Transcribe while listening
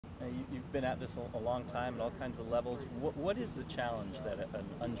You've been at this a long time at all kinds of levels. What is the challenge that an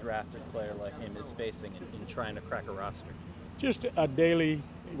undrafted player like him is facing in trying to crack a roster? Just a daily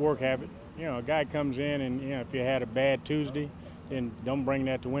work habit. A guy comes in and, if you had a bad Tuesday, then don't bring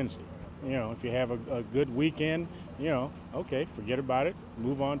that to Wednesday. If you have a good weekend, okay, forget about it,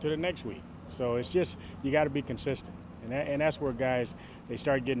 move on to the next week. So it's just, you got to be consistent. And that's where guys, they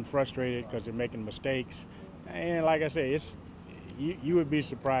start getting frustrated because they're making mistakes. And like I say, you would be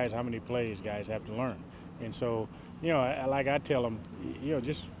surprised how many plays guys have to learn. And so, like I tell them,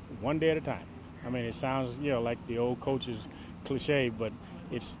 just one day at a time. I mean, it sounds, like the old coach's cliche, but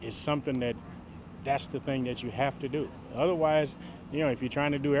it's something that's the thing that you have to do. Otherwise, if you're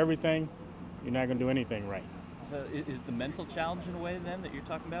trying to do everything, you're not going to do anything right. So is the mental challenge in a way then that you're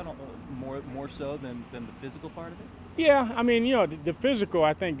talking about more so than the physical part of it? Yeah, I mean, the physical,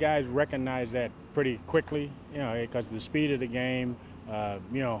 I think guys recognize that pretty quickly, because of the speed of the game,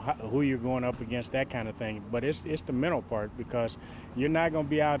 who you're going up against, that kind of thing. But it's the mental part, because you're not going to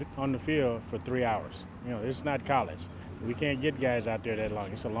be out on the field for 3 hours. It's not college. We can't get guys out there that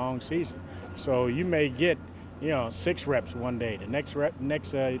long. It's a long season. So you may get, 6 reps one day. The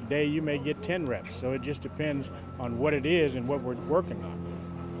next day you may get 10 reps. So it just depends on what it is and what we're working on.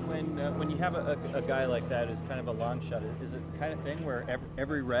 When you have a guy like that who's kind of a long shot, is it the kind of thing where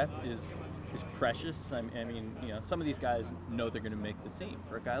every rep is precious? I mean, some of these guys know they're going to make the team.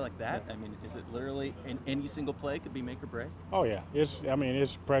 For a guy like that, I mean, is it literally any single play could be make or break? Oh yeah,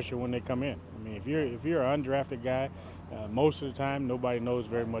 it's pressure when they come in. I mean, if you're an undrafted guy, most of the time nobody knows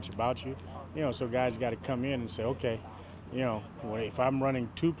very much about you. So guys got to come in and say, okay, if I'm running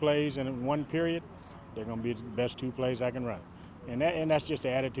 2 plays in one period, they're going to be the best 2 plays I can run. And that's just the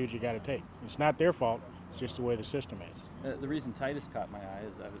attitude you got to take. It's not their fault. It's just the way the system is. The reason Titus caught my eye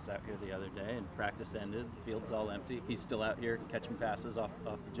is I was out here the other day and practice ended. The field's all empty. He's still out here catching passes off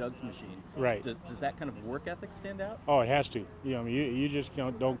the jugs machine. Right. Does that kind of work ethic stand out? Oh, it has to. You just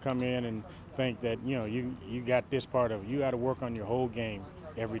don't come in and think that you got this part of it. You got to work on your whole game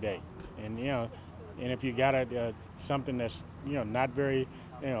every day. And if you got something that's not very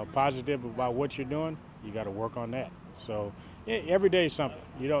positive about what you're doing, you got to work on that. So every day is something.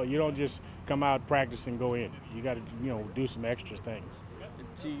 You don't just come out, practice, and go in. You got to do some extra things.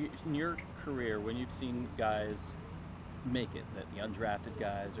 In your career, when you've seen guys make it, that the undrafted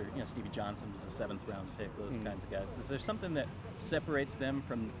guys, or Stevie Johnson was the 7th round pick, those kinds of guys, is there something that separates them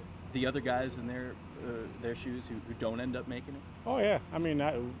from the other guys in their shoes who don't end up making it? Oh yeah, I mean,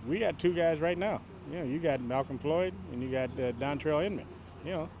 we got 2 guys right now. You got Malcolm Floyd and you got Dontrell Inman.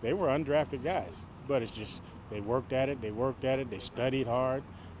 They were undrafted guys, but it's just they worked at it, they studied hard.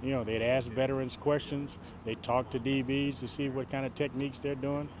 They'd ask veterans questions, they talked to DBs to see what kind of techniques they're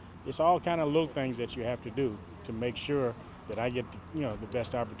doing. It's all kind of little things that you have to do to make sure that I get the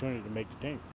best opportunity to make the team.